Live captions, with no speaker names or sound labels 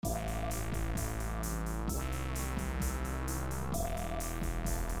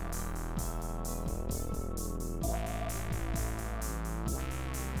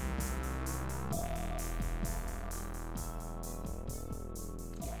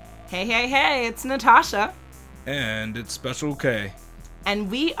Hey, hey, hey, it's Natasha. And it's Special K.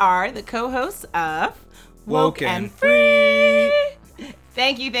 And we are the co-hosts of Woke and Free.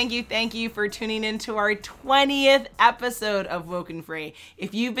 Thank you for tuning in to our 20th episode of Woke and Free.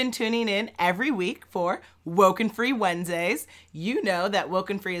 If you've been tuning in every week for Woke and Free Wednesdays, you know that Woke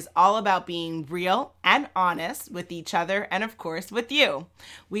and Free is all about being real and honest with each other and, of course, with you.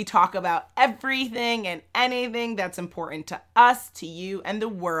 We talk about everything and anything that's important to us, to you, and the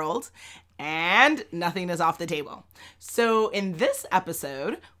world. And nothing is off the table. So in this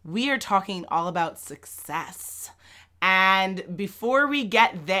episode, we are talking all about success. And before we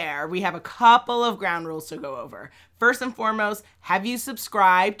get there, we have a couple of ground rules to go over. First and foremost, have you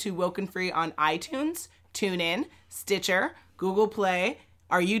subscribed to Woke and Free on iTunes, TuneIn, Stitcher, Google Play,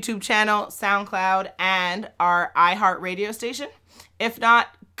 our YouTube channel, SoundCloud, and our iHeart radio station? If not,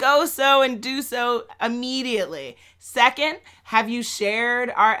 go so and do so immediately. Second, have you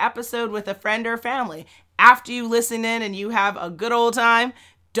shared our episode with a friend or family? After you listen in and you have a good old time,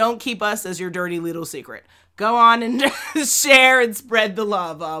 don't keep us as your dirty little secret. Go on and share and spread the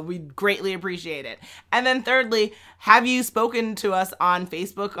love. We'd greatly appreciate it. And then thirdly, have you spoken to us on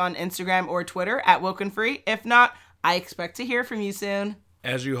Facebook, on Instagram, or Twitter at Woke and Free? If not, I expect to hear from you soon.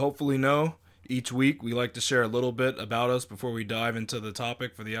 As you hopefully know, each week we like to share a little bit about us before we dive into the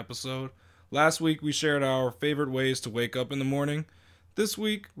topic for the episode. Last week we shared our favorite ways to wake up in the morning. This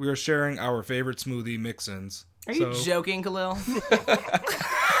week we are sharing our favorite smoothie mix-ins. Are you joking, Khalil?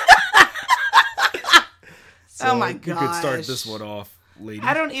 So oh my gosh. You could start this one off, lady.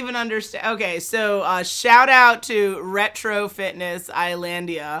 I don't even understand. Okay, so shout out to Retro Fitness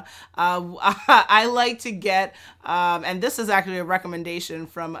Islandia. I like to get, and this is actually a recommendation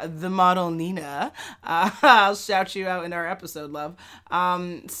from the model Nina. I'll shout you out in our episode, love.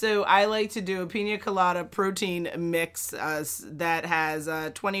 So I like to do a pina colada protein mix that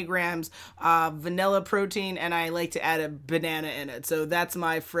has 20 grams vanilla protein, and I like to add a banana in it. So that's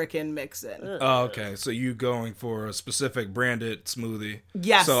my frickin' mix-in. Oh, okay. So you going for a specific branded smoothie.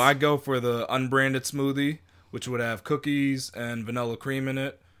 Yes. So I go for the unbranded smoothie, which would have cookies and vanilla cream in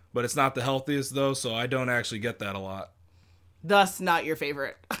it. But it's not the healthiest, though, so I don't actually get that a lot. Thus, not your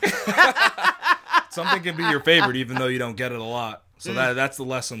favorite. Something can be your favorite even though you don't get it a lot. So that's the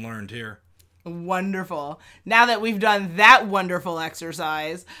lesson learned here. Wonderful. Now that we've done that wonderful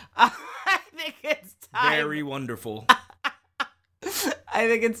exercise, I think it's time. Very wonderful. I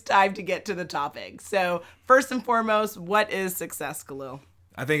think it's time to get to the topic. So, first and foremost, what is success, Khalil?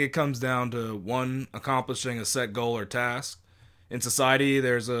 I think it comes down to, one, accomplishing a set goal or task. In society,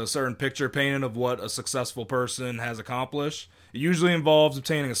 there's a certain picture painted of what a successful person has accomplished. It usually involves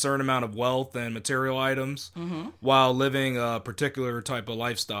obtaining a certain amount of wealth and material items while living a particular type of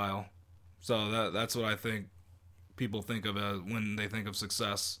lifestyle. So that's what I think people think of when they think of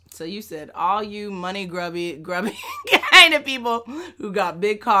success. So you said all you money grubby kind of people who got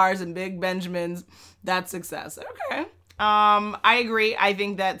big cars and big Benjamins, that's success. Okay. I agree. I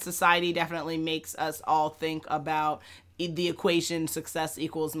think that society definitely makes us all think about the equation success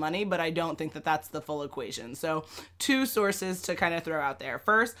equals money, but I don't think that that's the full equation. So 2 sources to kind of throw out there.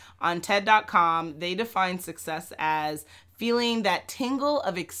 First, on TED.com, they define success as feeling that tingle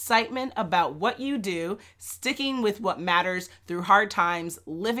of excitement about what you do, sticking with what matters through hard times,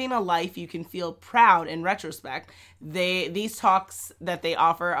 living a life you can feel proud in retrospect. These talks that they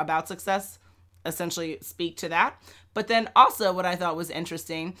offer about success essentially speak to that. But then also what I thought was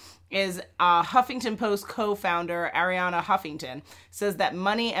interesting is Huffington Post co-founder Arianna Huffington says that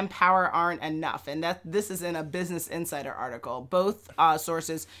money and power aren't enough. And that this is in a Business Insider article. Both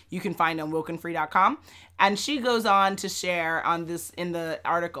sources you can find on wokeandfree.com. And she goes on to share on this in the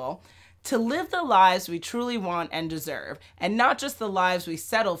article, to live the lives we truly want and deserve, and not just the lives we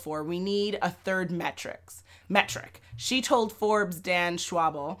settle for, we need a third metric. She told Forbes' Dan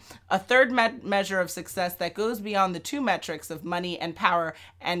Schwabel, a third measure of success that goes beyond the 2 metrics of money and power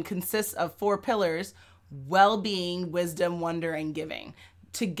and consists of 4 pillars: well-being, wisdom, wonder, and giving.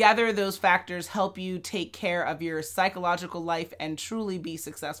 Together, those factors help you take care of your psychological life and truly be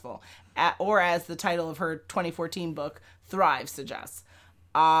successful. Or as the title of her 2014 book, Thrive, suggests.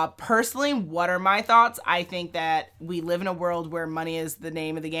 Personally, what are my thoughts? I think that we live in a world where money is the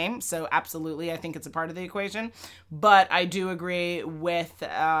name of the game. So absolutely, I think it's a part of the equation. But I do agree with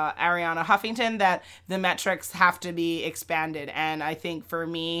Arianna Huffington that the metrics have to be expanded. And I think for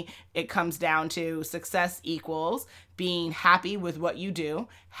me, it comes down to success equals being happy with what you do,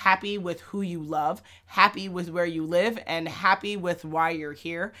 happy with who you love, happy with where you live, and happy with why you're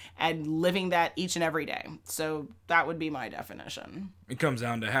here, and living that each and every day. So that would be my definition. It comes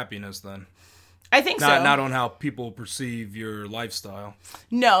down to happiness then. I think not, so. Not on how people perceive your lifestyle.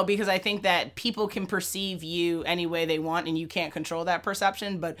 No, because I think that people can perceive you any way they want, and you can't control that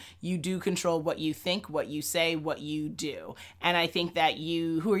perception, but you do control what you think, what you say, what you do. And I think that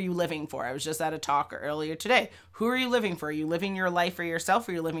who are you living for? I was just at a talk earlier today. Who are you living for? Are you living your life for yourself,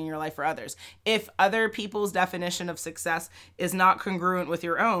 or are you living your life for others? If other people's definition of success is not congruent with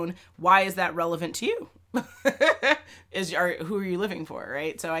your own, why is that relevant to you? Who are you living for,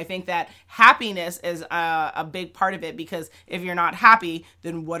 right? So I think that happiness is a big part of it, because if you're not happy,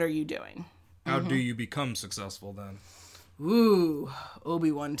 then what are you doing? How do you become successful then? Ooh,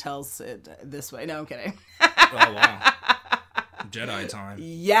 Obi-Wan tells it this way. No, I'm kidding. Oh, wow. Jedi time.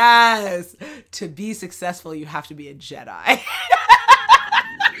 Yes. To be successful, you have to be a Jedi.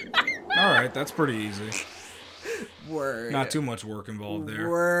 All right, that's pretty easy. Word. Not too much work involved there.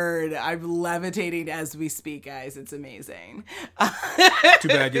 Word. I'm levitating as we speak, guys. It's amazing. Too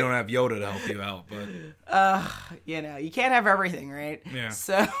bad you don't have Yoda to help you out, but You can't have everything, right? Yeah.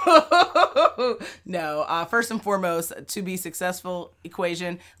 So no, first and foremost, to be successful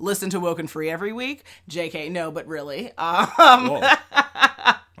equation, listen to Woken Free every week. JK, no, but really. Whoa.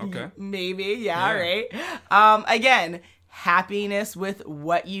 Okay. Maybe, yeah. Right. Again, happiness with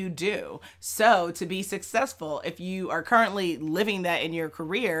what you do. So to be successful, if you are currently living that in your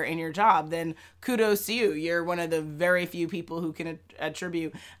career, in your job, then kudos to you. You're one of the very few people who can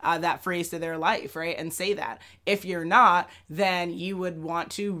attribute that phrase to their life, right? And say that. If you're not, then you would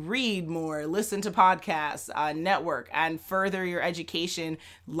want to read more, listen to podcasts, network, and further your education,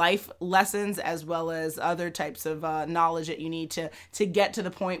 life lessons, as well as other types of knowledge that you need to get to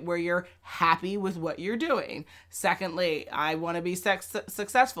the point where you're happy with what you're doing. Secondly, I want to be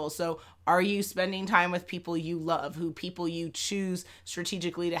successful. So are you spending time with people you love, people you choose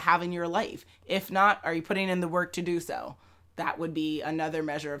strategically to have in your life? If not, are you putting in the work to do so? That would be another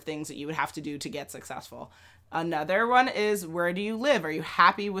measure of things that you would have to do to get successful. Another one is, where do you live? Are you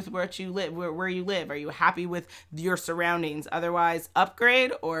happy with what you live, where you live? Are you happy with your surroundings? Otherwise,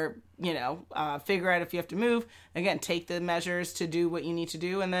 upgrade or, figure out if you have to move. Again, take the measures to do what you need to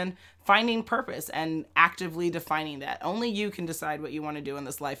do, and then finding purpose and actively defining that. Only you can decide what you want to do in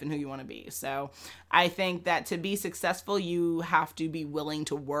this life and who you want to be. So I think that to be successful, you have to be willing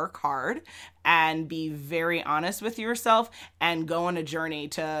to work hard and be very honest with yourself and go on a journey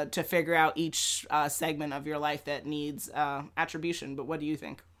to figure out each segment of your life that needs attribution. But what do you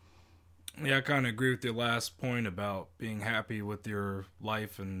think? Yeah, I kind of agree with your last point about being happy with your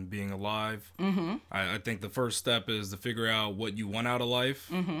life and being alive. Mm-hmm. I think the first step is to figure out what you want out of life.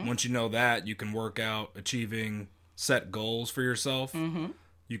 Mm-hmm. Once you know that, you can work out achieving set goals for yourself. Mm-hmm.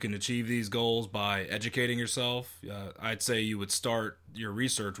 You can achieve these goals by educating yourself. I'd say you would start your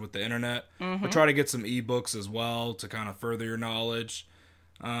research with the internet, but try to get some ebooks as well to kind of further your knowledge.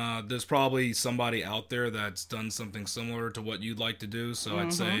 There's probably somebody out there that's done something similar to what you'd like to do, so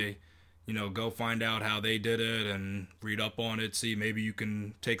I'd say, go find out how they did it and read up on it, see maybe you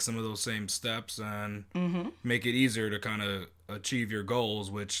can take some of those same steps and make it easier to kind of achieve your goals,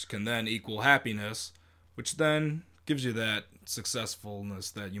 which can then equal happiness, which then gives you that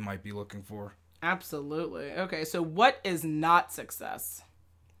successfulness that you might be looking for. Absolutely. Okay, so what is not success?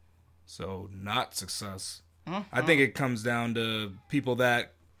 So not success. I think it comes down to people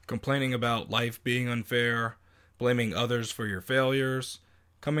that complaining about life being unfair, blaming others for your failures,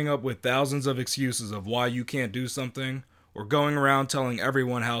 coming up with thousands of excuses of why you can't do something, or going around telling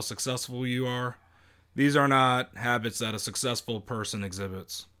everyone how successful you are. These are not habits that a successful person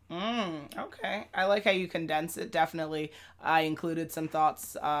exhibits. Okay. I like how you condense it. Definitely. I included some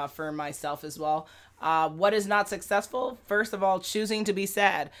thoughts for myself as well. What is not successful? First of all, choosing to be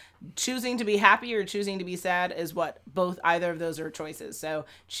sad. Choosing to be happy or choosing to be sad is what? Either of those are choices. So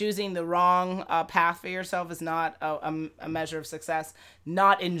choosing the wrong path for yourself is not a measure of success.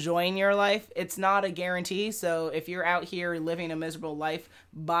 Not enjoying your life, it's not a guarantee. So if you're out here living a miserable life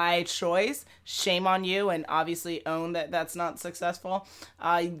by choice, shame on you, and obviously own that that's not successful.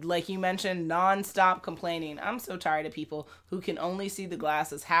 Like you mentioned, nonstop complaining. I'm so tired of people who can only see the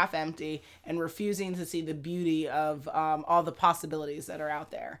glass as half empty and refusing to see the beauty of all the possibilities that are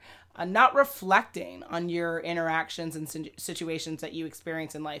out there. Not reflecting on your interactions and situations that you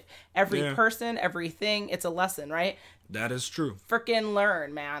experience in life. Every person, everything, it's a lesson, right? That is true. Freaking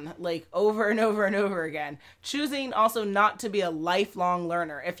learn, man. Like over and over and over again. Choosing also not to be a lifelong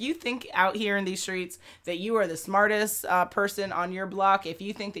learner. If you think out here in these streets that you are the smartest person on your block, if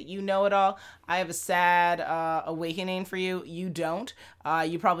you think that you know it all, I have a sad awakening for you. You don't.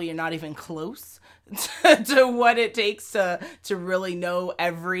 You probably are not even close to what it takes to really know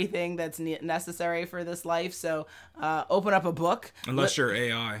everything that's necessary for this life. So open up a book. Unless you're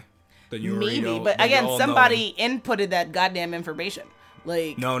AI. then you already maybe. know. But then you're again, all somebody inputted that goddamn information.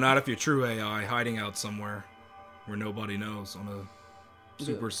 Like, No, not if you're true AI hiding out somewhere where nobody knows on a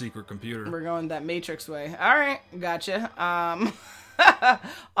super secret computer. we're going that Matrix way. All right, gotcha.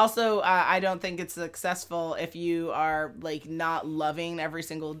 Also, I don't think it's successful if you are like not loving every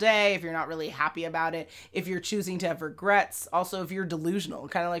single day, if you're not really happy about it, if you're choosing to have regrets, also if you're delusional,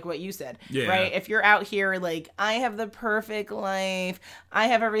 kind of like what you said, Yeah. right? If you're out here like, I have the perfect life, I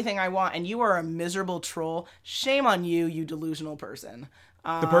have everything I want, and you are a miserable troll, shame on you, you delusional person.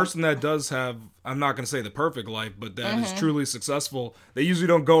 The person that does have, I'm not going to say the perfect life, but that is truly successful, they usually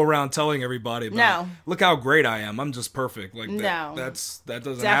don't go around telling everybody about, No. look how great I am, I'm just perfect. Like, No. that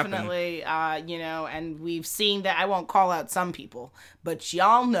doesn't happen. Definitely, and we've seen that. I won't call out some people, but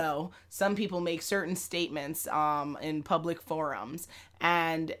y'all know some people make certain statements in public forums,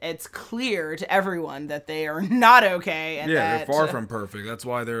 and it's clear to everyone that they are not okay. And Yeah, that, they're far from perfect. That's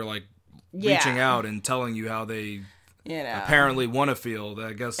why they're like reaching out and telling you how they apparently want to feel.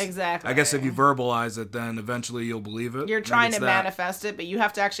 I guess Exactly. I guess if you verbalize it, then eventually you'll believe it. You're Maybe trying it's to that. manifest it, but you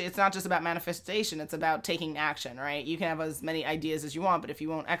have to actually, it's not just about manifestation, it's about taking action, right? You can have as many ideas as you want, but if you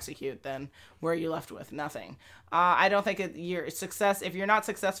won't execute, then where are you left with? Nothing. I don't think your success, if you're not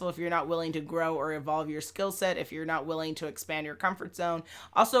successful, if you're not willing to grow or evolve your skill set, if you're not willing to expand your comfort zone,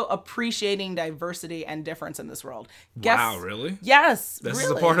 also appreciating diversity and difference in this world. Wow, really? Yes. This really.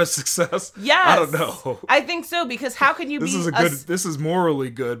 is a part of success? Yes. I don't know. I think so, because how can you This be is this is morally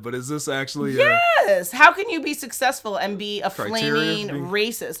good, but is this actually Yes. How can you be successful and be a Criteria flaming of being-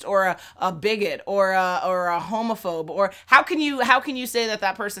 racist or a bigot or a homophobe? Or how can you say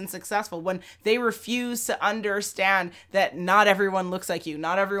that person's successful when they refuse to understand that not everyone looks like you,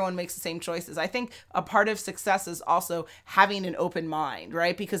 not everyone makes the same choices? I think a part of success is also having an open mind,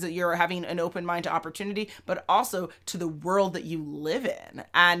 right? Because you're having an open mind to opportunity, but also to the world that you live in.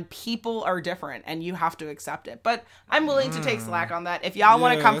 And people are different, and you have to accept it. But I'm willing to take slack on that. If y'all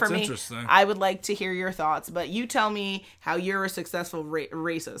want to come for that's me, interesting. I would like to hear your thoughts. But you tell me how you're a successful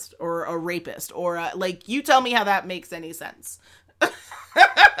racist or a rapist, or you tell me how that makes any sense.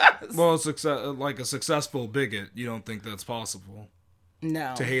 Well, like a successful bigot, you don't think that's possible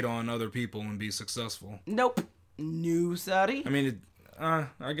No. to hate on other people and be successful? Nope. No, sorry. I mean, I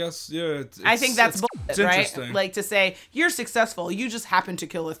guess I think that's bullshit, it's right? interesting. Like to say you're successful, you just happen to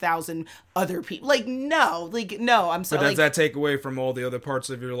kill 1,000 other people. No. I'm But sorry. does that take away from all the other parts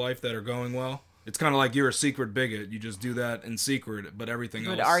of your life that are going well? It's kind of like you're a secret bigot. You just do that in secret, but everything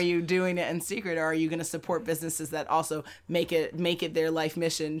else. But are you doing it in secret, or are you going to support businesses that also make it their life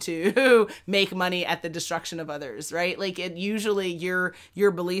mission to make money at the destruction of others, right? Like, it usually your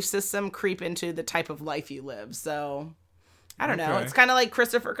belief system creep into the type of life you live. So I don't know. Okay. It's kind of like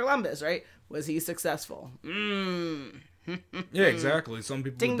Christopher Columbus, right? Was he successful? Yeah, exactly. Some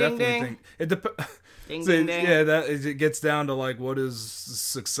people Ding, would ding, definitely ding. think it depends. Ding, So, ding, ding. yeah, it gets down to like what is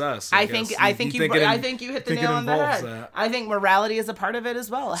success. I think you hit the nail on the head. That. I think morality is a part of it as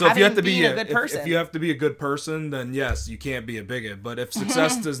well. So if you have to be a good person. if you have to be a good person, then yes, you can't be a bigot. But if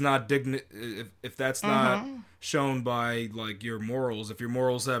success does not if that's not shown by like your morals, if your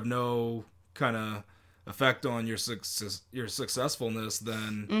morals have no kind of effect on your successfulness,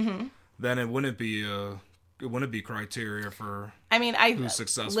 then it wouldn't be criteria for who's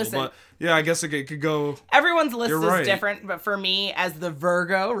successful. Listen, But yeah, I guess it could go. everyone's list You're is right. different, but for me, as the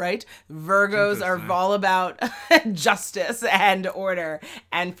Virgo, right? Virgos are Interesting. all about justice and order.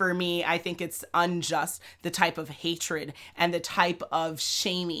 And for me, I think it's unjust, the type of hatred and the type of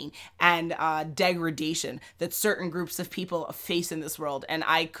shaming and degradation that certain groups of people face in this world. And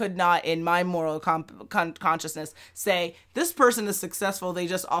I could not, in my moral consciousness, say, this person is successful, they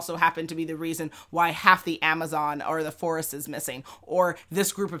just also happen to be the reason why half the Amazon or the forest is missing, or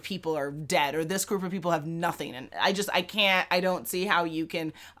this group of people are dead, or this group of people have nothing. And I don't see how you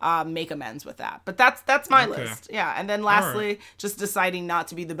can make amends with that. But that's my list. Yeah. And then lastly, just deciding not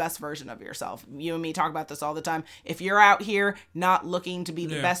to be the best version of yourself. You and me talk about this all the time. If you're out here not looking to be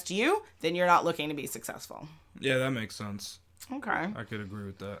the best you, then you're not looking to be successful. Yeah, that makes sense. Okay. I could agree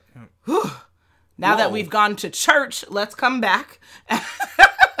with that. Yeah. Now that Whoa. we've gone to church, let's come back.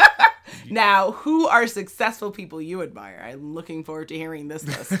 Now, who are successful people you admire? I'm looking forward to hearing this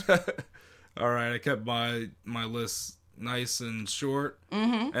list. All right, I kept my list nice and short,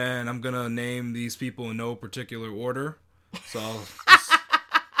 and I'm gonna name these people in no particular order. So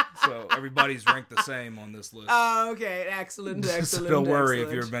everybody's ranked the same on this list. Okay, excellent. So don't worry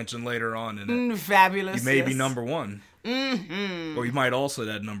if you're mentioned later on in it. Fabulous. You may be yes. number one, or you might also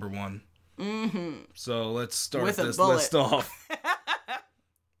add number one. So let's start With a this bullet. list off.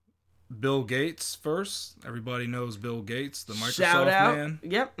 Bill Gates first. Everybody knows Bill Gates, the Shout Microsoft out. man.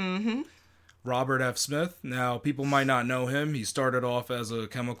 Yep. Mm-hmm. Robert F. Smith. Now, people might not know him. He started off as a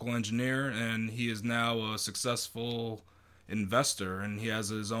chemical engineer, and he is now a successful investor, and he has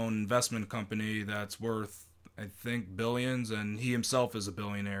his own investment company that's worth, I think, billions, and he himself is a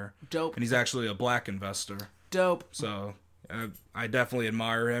billionaire. Dope. And he's actually a black investor. Dope. So I definitely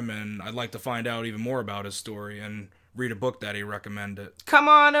admire him, and I'd like to find out even more about his story and read a book that he recommended. Come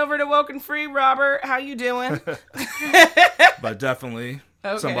on over to Woken Free, Robert. How you doing? But definitely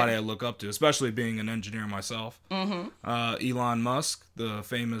Okay. somebody I look up to, especially being an engineer myself. Mm-hmm. Elon Musk, the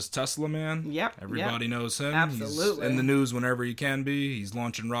famous Tesla man. Yep. Everybody knows him. Absolutely. He's in the news whenever he can be. He's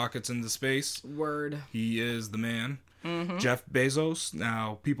launching rockets into space. Word. He is the man. Mm-hmm. Jeff Bezos.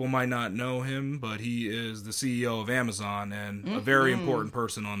 Now, people might not know him, but he is the CEO of Amazon and a very important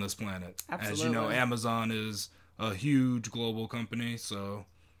person on this planet. Absolutely. As you know, Amazon is a huge global company, so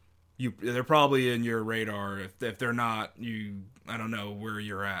they're probably in your radar. If they're not, I don't know where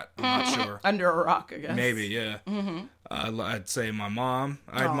you're at. I'm not sure. Under a rock, I guess. Maybe, yeah. Mm-hmm. I'd say my mom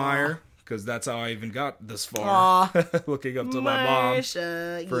I admire, because that's how I even got this far. Looking up to my mom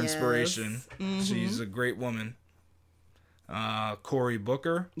Marsha, for yes. inspiration. Mm-hmm. She's a great woman. Cory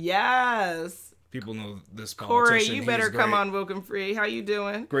Booker. Yes. People know this Corey, politician. you He's better come great. on Woken Free. How you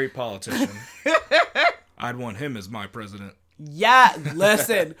doing? Great politician. I'd want him as my president. Yeah,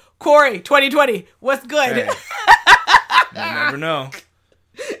 listen. Corey, 2020, what's good? Hey, you never know.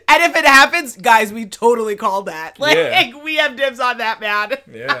 And if it happens, guys, we totally call that. Like, Yeah. we have dibs on that, man.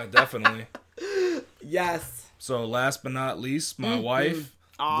 Yeah, definitely. Yes. So last but not least, my wife,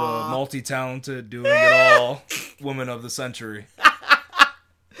 Aw. the multi-talented, doing it all woman of the century.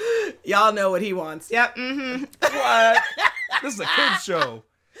 Y'all know what he wants. Yep. Mm-hmm. What? This is a kids show.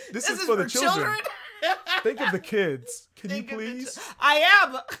 This is for the children. children. Think of the kids. Can you Think of the please? I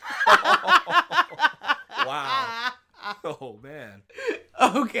am. Wow. Oh, man.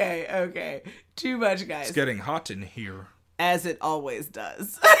 Okay. Too much, guys. It's getting hot in here. As it always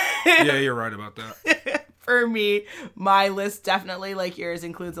does. Yeah, you're right about that. For me, my list definitely, like yours,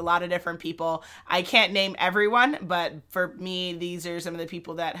 includes a lot of different people. I can't name everyone, but for me, these are some of the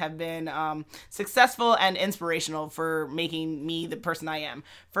people that have been successful and inspirational for making me the person I am.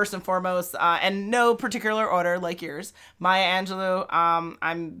 First and foremost, and no particular order like yours, Maya Angelou.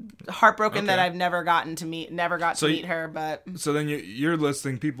 I'm heartbroken that I've never got to meet her, but So then you're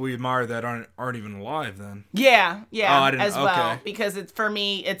listing people you admire that aren't even alive then. yeah, Oh, I didn't- as well, okay. because it's, for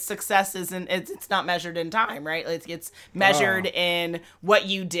me, it's success it's not measured in time, right? It's measured in what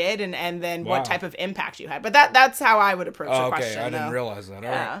you did and then Wow. what type of impact you had. But that's how I would approach the Oh, okay, question. I didn't though. realize that. All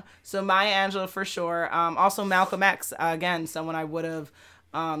Yeah. right. So Maya Angelou for sure. Also Malcolm X, again, someone I would have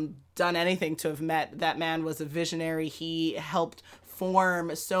done anything to have met. That man was a visionary. He helped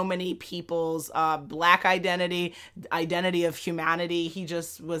form so many people's black identity of humanity. He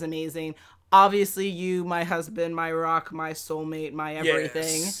just was amazing. Obviously, you, my husband, my rock, my soulmate, my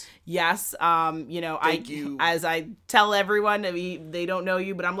everything. Yes. Thank you. As I tell everyone, they don't know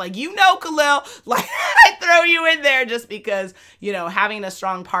you, but I'm like, Khalil, like I throw you in there just because, having a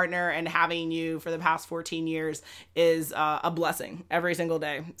strong partner and having you for the past 14 years is a blessing every single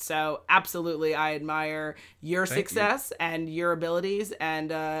day. So absolutely, I admire your success and your abilities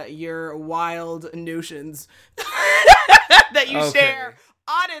and your wild notions that you share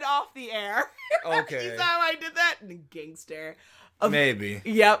on and off the air. Okay. You saw how I did that? Gangster. Maybe.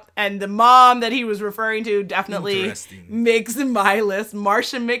 Yep. And the mom that he was referring to definitely Interesting. makes my list.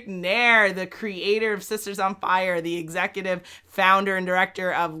 Marcia McNair, the creator of Sisters on Fire, the executive founder and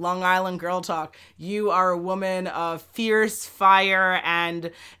director of Long Island Girl Talk. You are a woman of fierce fire and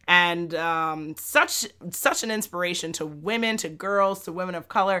such an inspiration to women, to girls, to women of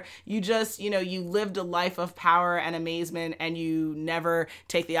color. You just, you lived a life of power and amazement, and you never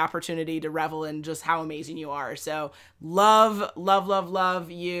take the opportunity to revel in just how amazing you are. So love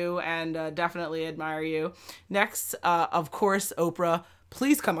you, and definitely admire you. Next, of course, Oprah.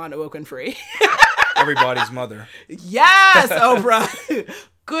 Please come on to Woken Free. Everybody's mother. Yes, Oprah.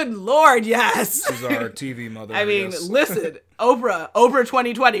 Good Lord, yes. She's our TV mother. I mean, guess. listen, Oprah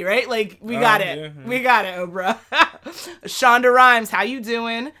 2020, right? Like, we got it. Yeah. We got it, Oprah. Shonda Rhimes, how you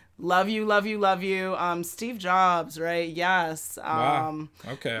doing? Love you. Steve Jobs, right? Yes. Wow.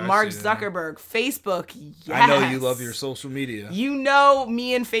 Okay. I Mark see that. Zuckerberg, Facebook. Yes. I know you love your social media.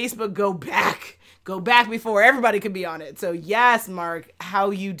 Me and Facebook go back before everybody could be on it. So yes, Mark, how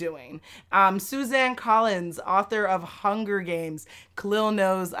you doing? Suzanne Collins, author of Hunger Games. Khalil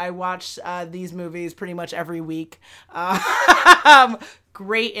knows I watch these movies pretty much every week.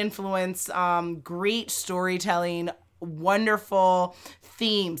 Great influence, great storytelling, wonderful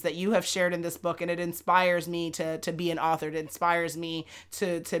themes that you have shared in this book, and it inspires me to be an author. It inspires me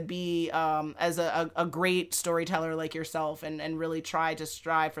to be as a great storyteller like yourself, and really try to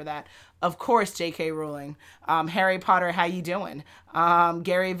strive for that. Of course, J.K. Rowling. Harry Potter, how you doing?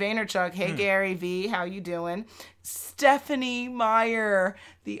 Gary Vaynerchuk, hey Gary V, how you doing? Stephanie Meyer,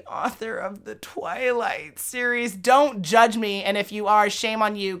 the author of the Twilight series. Don't judge me, and if you are, shame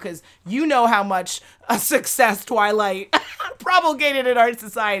on you, because you know how much a success Twilight promulgated in our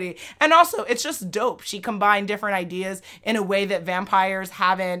society. And also, it's just dope. She combined different ideas in a way that vampires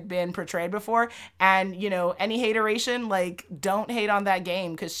haven't been portrayed before. And, you know, any hateration, like, don't hate on that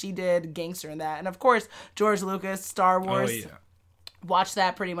game, because she did gangster in that. And of course, George Lucas, Star Wars. Oh, yeah. Watch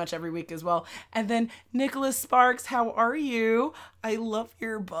that pretty much every week as well. And then Nicholas Sparks, how are you? I love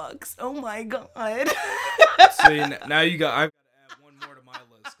your books. Oh my God. See, now I've got to add one more to my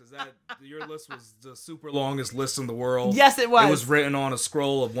list, because your list was the super longest list in the world. Yes, it was. It was written on a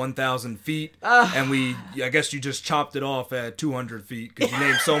scroll of 1,000 feet, and I guess you just chopped it off at 200 feet, because you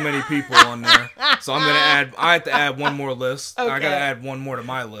named so many people on there. So I have to add one more list. Okay. I got to add one more to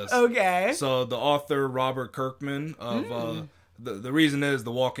my list. Okay. So the author, Robert Kirkman of... The reason is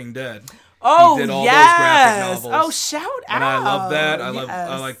The Walking Dead. Oh, he did all yes. those graphic novels. Oh, shout out. And I love that. I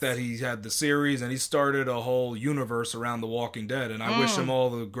Yes. like that he had the series, and he started a whole universe around The Walking Dead, and I wish him all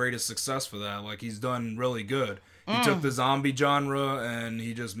the greatest success for that. Like, he's done really good. He took the zombie genre and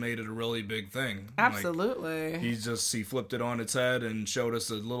he just made it a really big thing. Absolutely. Like, he flipped it on its head and showed us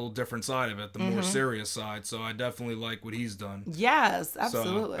a little different side of it, the more serious side. So I definitely like what he's done. Yes,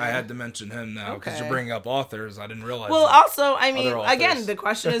 absolutely. So I had to mention him now, because Okay. you're bringing up authors. I didn't realize. Well, that. also, I mean, Other authors. again, the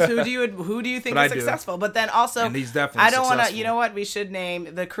question is who do you think But is I do. successful? But then also, And he's definitely I don't want to. successful. You know what? We should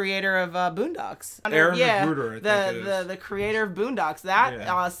name the creator of Boondocks. Aaron McGruder, I think it is. the creator of Boondocks. That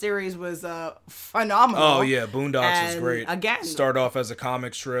Yeah. series was phenomenal. Oh yeah, Boondocks is And great. again, started off as a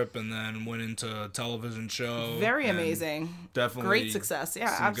comic strip and then went into a television show. very and amazing. Definitely Great success.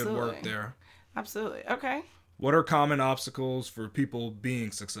 Yeah, some absolutely. good work there. Absolutely. Okay. What are common obstacles for people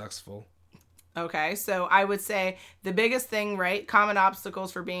being successful? Okay, so I would say the biggest thing, right? Common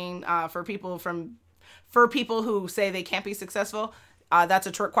obstacles for being for people who say they can't be successful. That's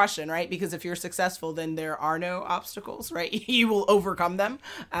a trick question, right? Because if you're successful, then there are no obstacles, right? You will overcome them.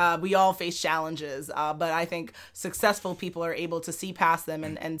 We all face challenges, but I think successful people are able to see past them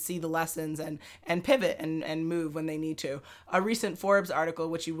and see the lessons and pivot and move when they need to. A recent Forbes article,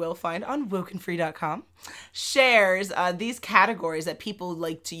 which you will find on wokenfree.com, shares these categories that people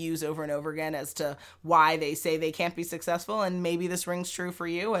like to use over and over again as to why they say they can't be successful, and maybe this rings true for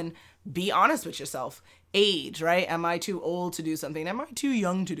you, and be honest with yourself. Age, right? Am I too old to do something? Am I too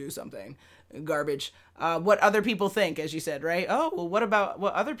young to do something? Garbage. What other people think, as you said, right? Oh, well, what about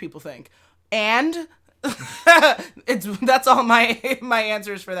what other people think? And that's all my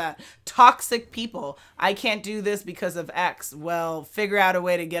answers for that. Toxic people. I can't do this because of X. Well, figure out a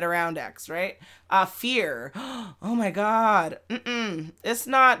way to get around X, right? Fear. Oh my God. It's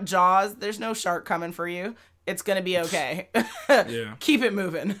not Jaws. There's no shark coming for you. It's gonna be okay. Yeah. Keep it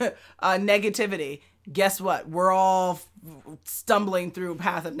moving. Negativity. Guess what? We're all stumbling through a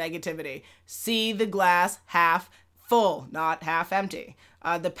path of negativity. See the glass half full, not half empty.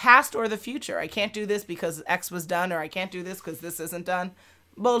 The past or the future. I can't do this because X was done, or I can't do this because this isn't done.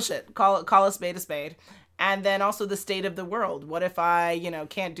 Bullshit. Call a spade a spade. And then also the state of the world. What if I,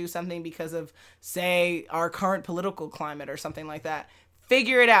 can't do something because of, say, our current political climate or something like that?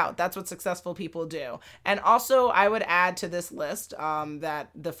 Figure it out. That's what successful people do. And also, I would add to this list, that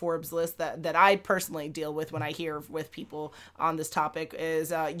the Forbes list that I personally deal with when I hear with people on this topic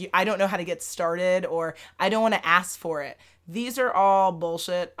is, I don't know how to get started, or I don't want to ask for it. These are all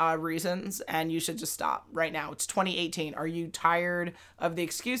bullshit reasons, and you should just stop right now. It's 2018. Are you tired of the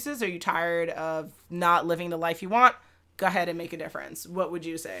excuses? Are you tired of not living the life you want? Go ahead and make a difference. What would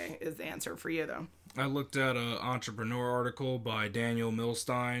you say is the answer for you, though? I looked at an entrepreneur article by Daniel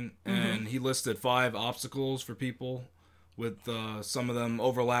Milstein, and he listed 5 obstacles for people, with some of them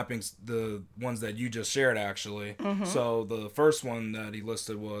overlapping the ones that you just shared, actually. So the first one that he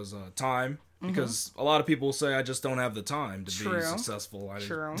listed was time, because a lot of people say, I just don't have the time to be successful.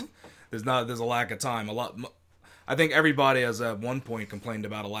 True. There's a lack of time. I think everybody has at one point complained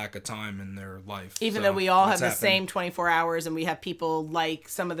about a lack of time in their life. Even though we all have the same 24 hours, and we have people like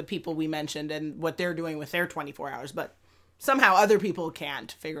some of the people we mentioned and what they're doing with their 24 hours, but somehow other people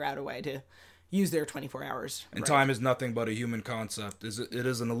can't figure out a way to use their 24 hours. And time is nothing but a human concept. It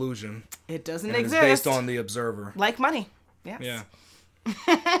is an illusion. It doesn't and exist. It's based on the observer. Like money. Yes. Yeah.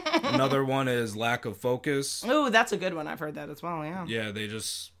 Another one is lack of focus. Oh, that's a good one. I've heard that as well, yeah. Yeah,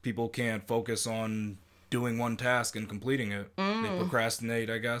 people can't focus on doing one task and completing it. They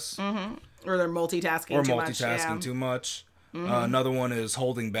procrastinate, I guess. Or they're multitasking Or too much. multitasking too much. Another one is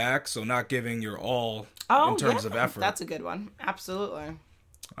holding back, so not giving your all in terms of effort. That's a good one. Absolutely.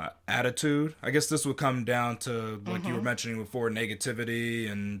 Attitude. I guess this would come down to, like you were mentioning before,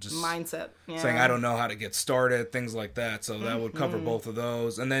 negativity and just Mindset. Yeah. saying, I don't know how to get started, things like that. So that would cover both of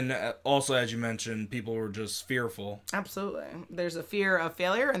those. And then also, as you mentioned, people were just fearful. Absolutely. There's a fear of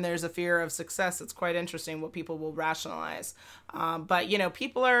failure and there's a fear of success. It's quite interesting what people will rationalize. But, you know,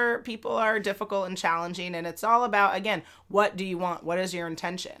 people are difficult and challenging, and it's all about, again, what do you want? What is your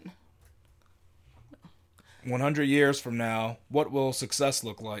intention? 100 years from now, what will success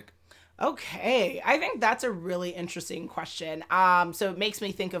look like? Okay, I think that's a really interesting question. So it makes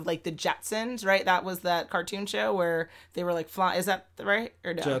me think of like the Jetsons, right? That was that cartoon show where they were like flying. Is that right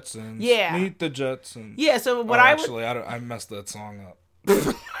or no? Jetsons. Yeah. Meet the Jetsons. Yeah. So what I messed that song up.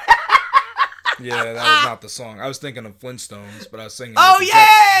 Yeah, that was not the song. I was thinking of Flintstones, but I was singing. Oh yeah,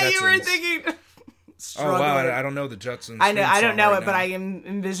 Jetsons. you were thinking. Oh wow, I don't know the Jetsons. I know, I don't know it, now. but I am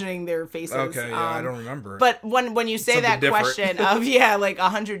envisioning their faces. Okay, yeah, I don't remember. But when you say that question of like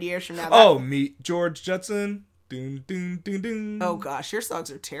 100 years from now, meet George Jetson. Dun, dun, dun, dun. Oh gosh, your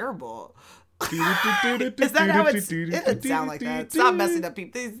songs are terrible. Is that how it doesn't sound like that? Stop messing up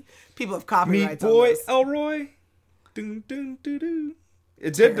people. These people have copyrights. Meet Boy on this. Elroy. Dun, dun, dun, dun.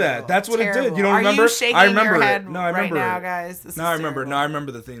 It did that. That's what it did. You don't Are remember? You shaking I remember your head it. No, I remember right now, it. guys. I remember. No, I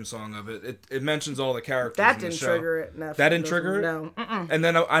remember the theme song of it. It mentions all the characters. That in the didn't show. trigger it. That didn't trigger it. No. And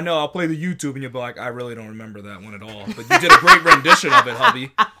then I know I'll play the YouTube, and you'll be like, I really don't remember that one at all. But you did a great rendition of it,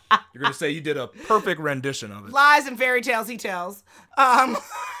 hubby. You're gonna say you did a perfect rendition of it. Lies and fairy tales he tells.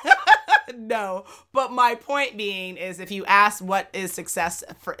 No, but my point being is, if you ask what is success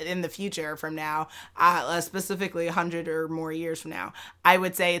in the future from now, specifically 100 or more years from now, I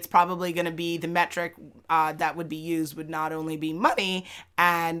would say it's probably going to be the metric that would be used would not only be money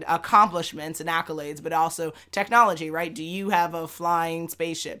and accomplishments and accolades, but also technology, right? Do you have a flying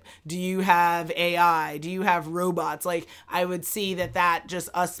spaceship? Do you have AI? Do you have robots? Like, I would see that just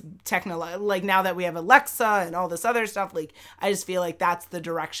us like now that we have Alexa and all this other stuff, like, I just feel like that's the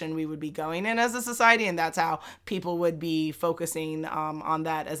direction we would be going in as a society, and that's how people would be focusing on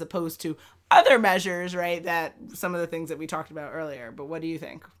that, as opposed to other measures, right? That some of the things that we talked about earlier. But what do you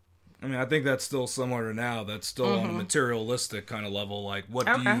think? I mean, I think that's still similar to now. That's still on a materialistic kind of level. Like, what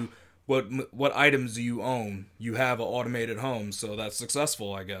items do you own? You have an automated home, so that's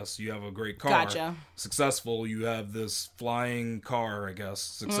successful, I guess. You have a great car. Gotcha. Successful. You have this flying car, I guess.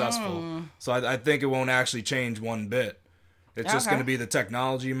 Successful. So I think it won't actually change one bit. It's just going to be the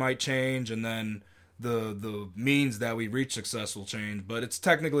technology might change, and then the means that we reach success will change. But it's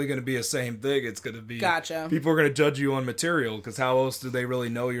technically going to be the same thing. It's going to be... Gotcha. People are going to judge you on material, because how else do they really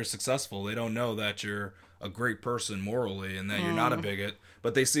know you're successful? They don't know that you're a great person morally and that you're not a bigot.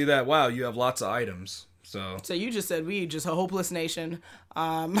 But they see that, wow, you have lots of items. So you just said we just a hopeless nation.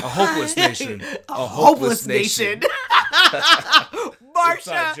 A hopeless nation. A hopeless nation.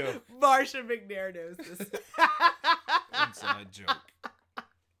 Marsha McNair knows this. Inside joke.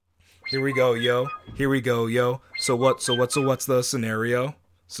 Here we go, yo. So what's the scenario?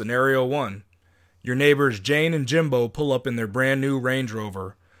 Scenario 1. Your neighbors Jane and Jimbo pull up in their brand new Range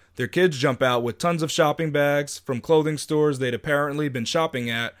Rover. Their kids jump out with tons of shopping bags from clothing stores they'd apparently been shopping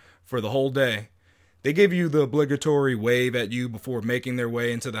at for the whole day. They give you the obligatory wave at you before making their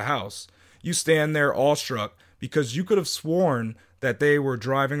way into the house. You stand there awestruck because you could have sworn that they were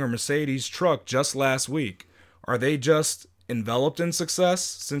driving a Mercedes truck just last week. Are they just enveloped in success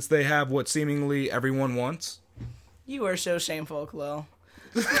since they have what seemingly everyone wants? You are so shameful, Khalil.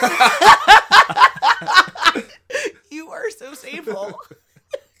 You are so shameful.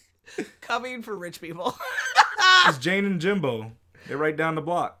 Coming for rich people. It's Jane and Jimbo. They're right down the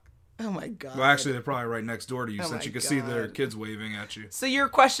block. Oh my God. Well, actually, they're probably right next door to you, since you can see their kids waving at you. So your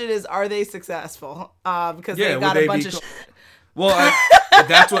question is, are they successful? Because they got a bunch of... Well,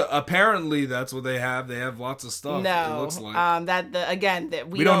 that's what they have. They have lots of stuff. No, it looks like.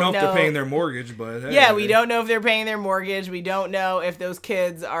 We don't know if they're paying their mortgage, but hey, yeah, we don't know if they're paying their mortgage. We don't know if those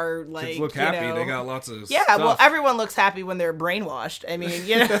kids are like. Kids look happy. They got lots of. Yeah, stuff. Well, everyone looks happy when they're brainwashed. I mean,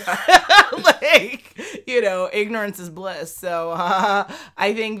 ignorance is bliss. So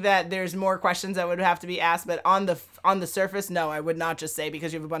I think that there's more questions that would have to be asked. But on the surface, no, I would not just say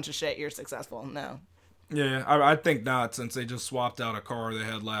because you have a bunch of shit you're successful. No. Yeah, I think not, since they just swapped out a car they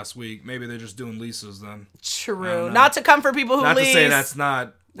had last week. Maybe they're just doing leases then. True. Not to come for people who lease. Not to say that's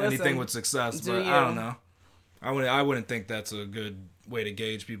not anything with success, but I don't know. I wouldn't think that's a good way to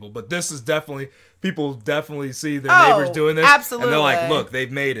gauge people, but this is definitely people definitely see their neighbors doing this, absolutely. And they're like, look,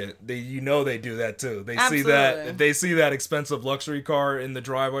 they've made it. They they do that too. They see that if they see that expensive luxury car in the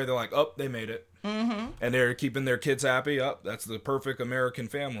driveway, they're like, oh, they made it, and they're keeping their kids happy. That's the perfect American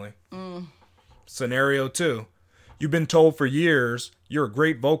family. Scenario 2: you've been told for years you're a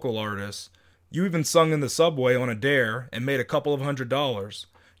great vocal artist. You even sung in the subway on a dare and made a couple of $100s.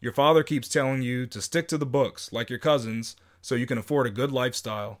 Your father keeps telling you to stick to the books, like your cousins, so you can afford a good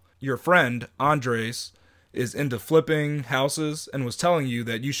lifestyle. Your friend, Andres, is into flipping houses and was telling you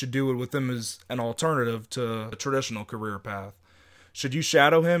that you should do it with him as an alternative to a traditional career path. Should you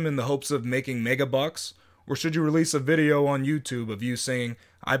shadow him in the hopes of making mega bucks? Or should you release a video on YouTube of you singing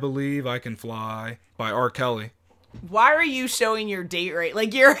I Believe I Can Fly by R. Kelly? Why are you showing your date rate?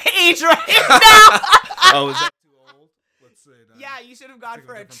 Like your age right now? Oh, is that too old? Let's see. Yeah, you should have gone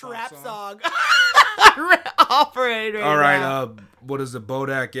for a different trap pop song. Operator. All right, what is it?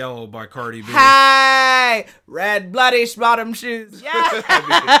 Bodak Yellow by Cardi B. Hey, red bloody bottom shoes. Yeah.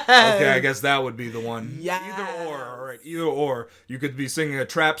 Okay, I guess that would be the one. Yeah. Either or. All right, either or. You could be singing a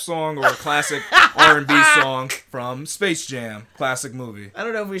trap song or a classic R&B song from Space Jam, classic movie. I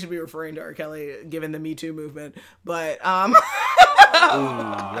don't know if we should be referring to R. Kelly given the Me Too movement, but Ooh,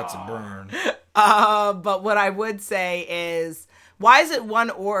 that's a burn. But what I would say is, why is it one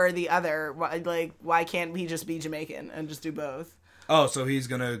or the other? Why can't he just be Jamaican and just do both? Oh, so he's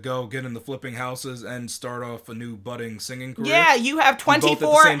gonna go get in the flipping houses and start off a new budding singing career? Yeah, you have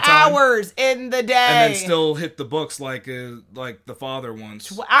 24 hours in the day. And then still hit the books like the father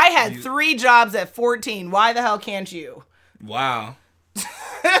wants. I had 3 jobs at 14. Why the hell can't you? Wow.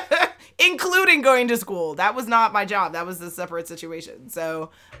 Including going to school. That was not my job. That was a separate situation. So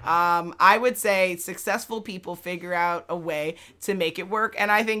I would say successful people figure out a way to make it work.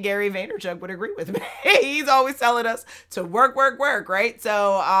 And I think Gary Vaynerchuk would agree with me. He's always telling us to work, right?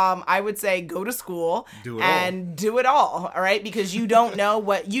 So I would say go to school do it all. All right. Because you don't know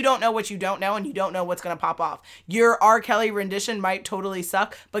what you don't know, and you don't know what's going to pop off. Your R. Kelly rendition might totally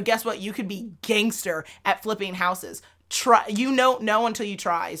suck, but guess what? You could be gangster at flipping houses. Try, you don't know until you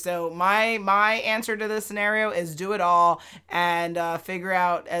try. So my answer to this scenario is do it all and figure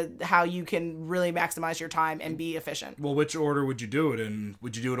out how you can really maximize your time and be efficient. Well, which order would you do it in?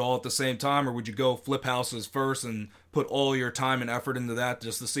 Would you do it all at the same time, or would you go flip houses first and put all your time and effort into that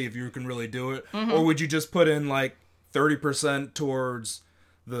just to see if you can really do it? Mm-hmm. Or would you just put in like 30% towards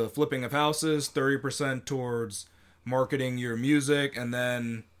the flipping of houses, 30% towards marketing your music, and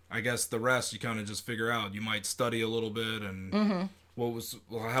then I guess the rest you kind of just figure out. You might study a little bit and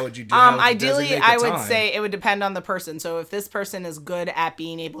how would you do ideally, I would say it would depend on the person. So if this person is good at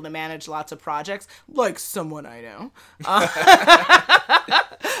being able to manage lots of projects, like someone I know,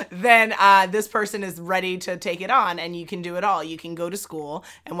 then this person is ready to take it on and you can do it all. You can go to school,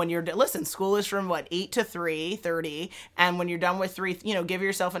 and when you're school is from 8 to 3:30, and when you're done with 3, give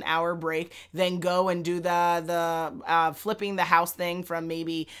yourself an hour break, then go and do the flipping the house thing from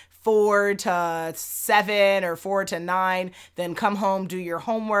maybe 4 to 7 or 4 to 9, then come home, do your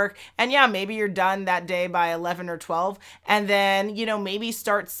homework, and maybe you're done that day by 11 or 12, and then, maybe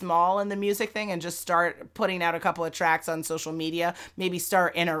start small in the music thing and just start putting out a couple of tracks on social media, maybe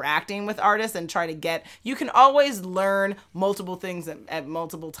start interacting with artists and try to you can always learn multiple things at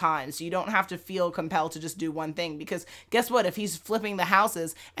multiple times. You don't have to feel compelled to just do one thing, because guess what? If he's flipping the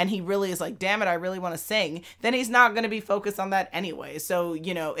houses and he really is like, damn it, I really want to sing, then he's not going to be focused on that anyway. So,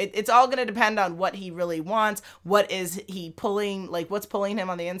 it's all going to depend on what he really wants. What is he pulling, what's pulling him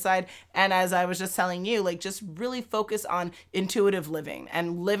on the inside? And as I was just telling you, just really focus on intuitive living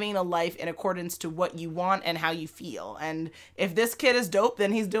and living a life in accordance to what you want and how you feel. And if this kid is dope,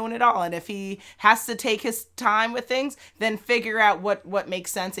 then he's doing it all. And if he has to take his time with things, then figure out what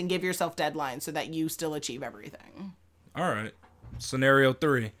makes sense and give yourself deadlines so that you still achieve everything. All right. Scenario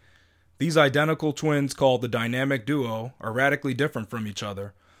 3. These identical twins called the dynamic duo are radically different from each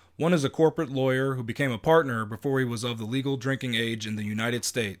other. One is a corporate lawyer who became a partner before he was of the legal drinking age in the United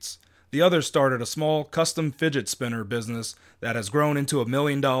States. The other started a small custom fidget spinner business that has grown into $1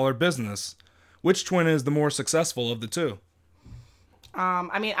 million business. Which twin is the more successful of the two?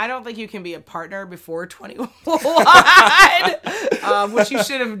 I don't think you can be a partner before 21, which you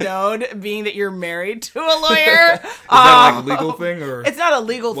should have known, being that you're married to a lawyer. Is that a legal thing? Or it's not a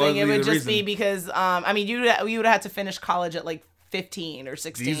legal thing. It would just be because, you would have to finish college at 15 or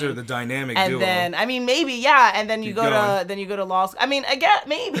 16. These are the dynamic duo. And then, maybe, yeah. And then you go to law school. Again,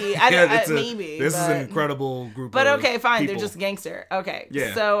 maybe. Maybe. This is an incredible group. But okay, fine. People. They're just gangster. Okay.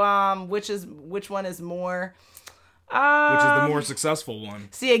 Yeah. So, which one is more? Which is the more successful one?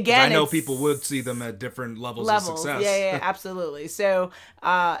 See, again, I know people would see them at different levels of success. Yeah, absolutely. So,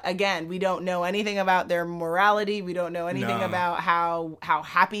 again, we don't know anything about their morality. We don't know anything about how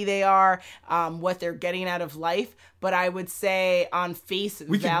happy they are, what they're getting out of life. But I would say on face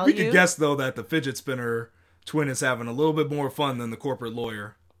value... We could guess, though, that the fidget spinner twin is having a little bit more fun than the corporate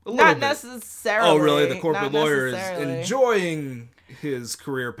lawyer. Not necessarily. Oh, really? The corporate lawyer is enjoying his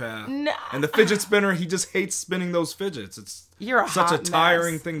career path. No. And the fidget spinner, he just hates spinning those fidgets. It's such a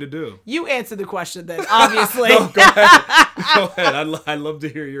tiring thing to do. You answer the question then, obviously. No, go ahead. Go ahead. I'd love to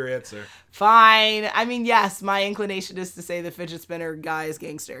hear your answer. Fine. I mean, yes, my inclination is to say the fidget spinner guy is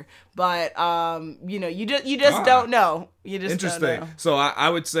gangster. But, you just don't know. You just Interesting. Don't know. So I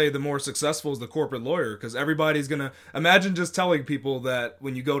would say the more successful is the corporate lawyer, because everybody's going to... Imagine just telling people that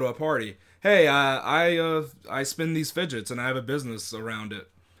when you go to a party, hey, I spin these fidgets and I have a business around it.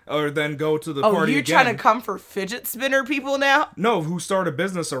 Or then go to the party you're again. Trying to come for fidget spinner people now? No, who start a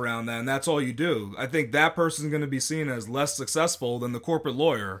business around that, and that's all you do. I think that person's going to be seen as less successful than the corporate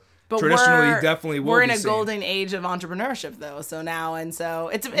lawyer. But traditionally definitely will be We're in a seen. Golden age of entrepreneurship, though. So now, it's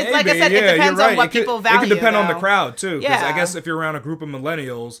Maybe, like I said, it depends on what people value. It can depend on the crowd too. Because Yeah. I guess if you're around a group of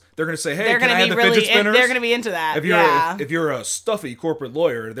millennials, they're going to say, "Hey, they're can I have the fidget spinners?" They're going to be into that. If you're a stuffy corporate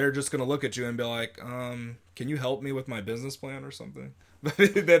lawyer, they're just going to look at you and be like, "Can you help me with my business plan or something?"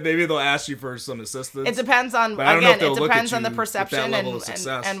 That maybe they'll ask you for some assistance. It depends on the perception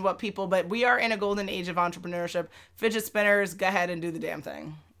and what people. But we are in a golden age of entrepreneurship. Fidget spinners, go ahead and do the damn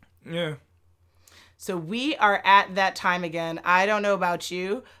thing. Yeah. So we are at that time again. I don't know about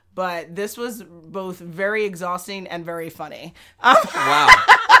you, but this was both very exhausting and very funny. Wow.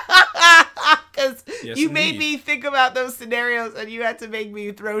 Because you made me think about those scenarios and you had to make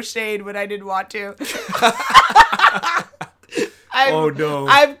me throw shade when I didn't want to. Oh no.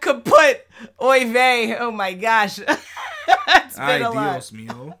 I'm kaput. Oy vey. Oh my gosh. It's been a lot. Dios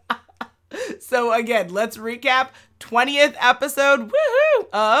mío. So again, let's recap. 20th episode, woohoo,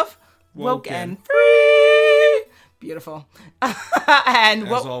 of Woke and Free. Beautiful. And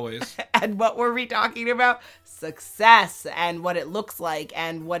as always. And what were we talking about? Success and what it looks like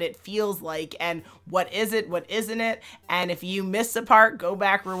and what it feels like and what is it, what isn't it. And if you missed a part, go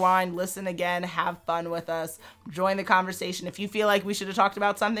back, rewind, listen again, have fun with us, join the conversation. If you feel like we should have talked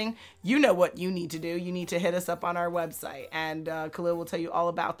about something, you know what you need to do. You need to hit us up on our website and Khalil will tell you all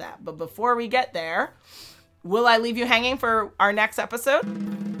about that. But before we get there, will I leave you hanging for our next episode?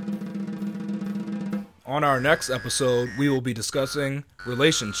 On our next episode, we will be discussing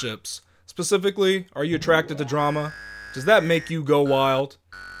relationships. Specifically, are you attracted to drama? Does that make you go wild?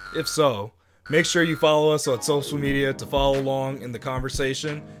 If so, make sure you follow us on social media to follow along in the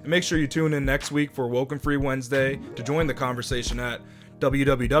conversation. And make sure you tune in next week for Woken Free Wednesday to join the conversation at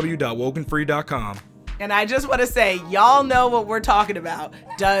www.wokenfree.com. And I just want to say, y'all know what we're talking about.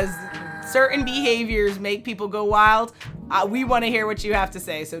 Does certain behaviors make people go wild? We want to hear what you have to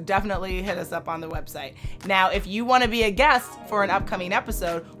say, so definitely hit us up on the website. Now, if you want to be a guest for an upcoming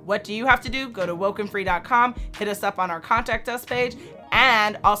episode, what do you have to do? Go to wokenfree.com, hit us up on our Contact Us page,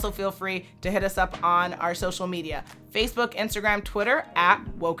 and also feel free to hit us up on our social media, Facebook, Instagram, Twitter, at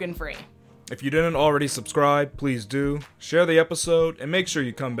WokenFree. If you didn't already subscribe, please do. Share the episode, and make sure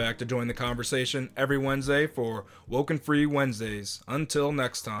you come back to join the conversation every Wednesday for Woken Free Wednesdays. Until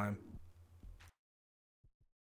next time.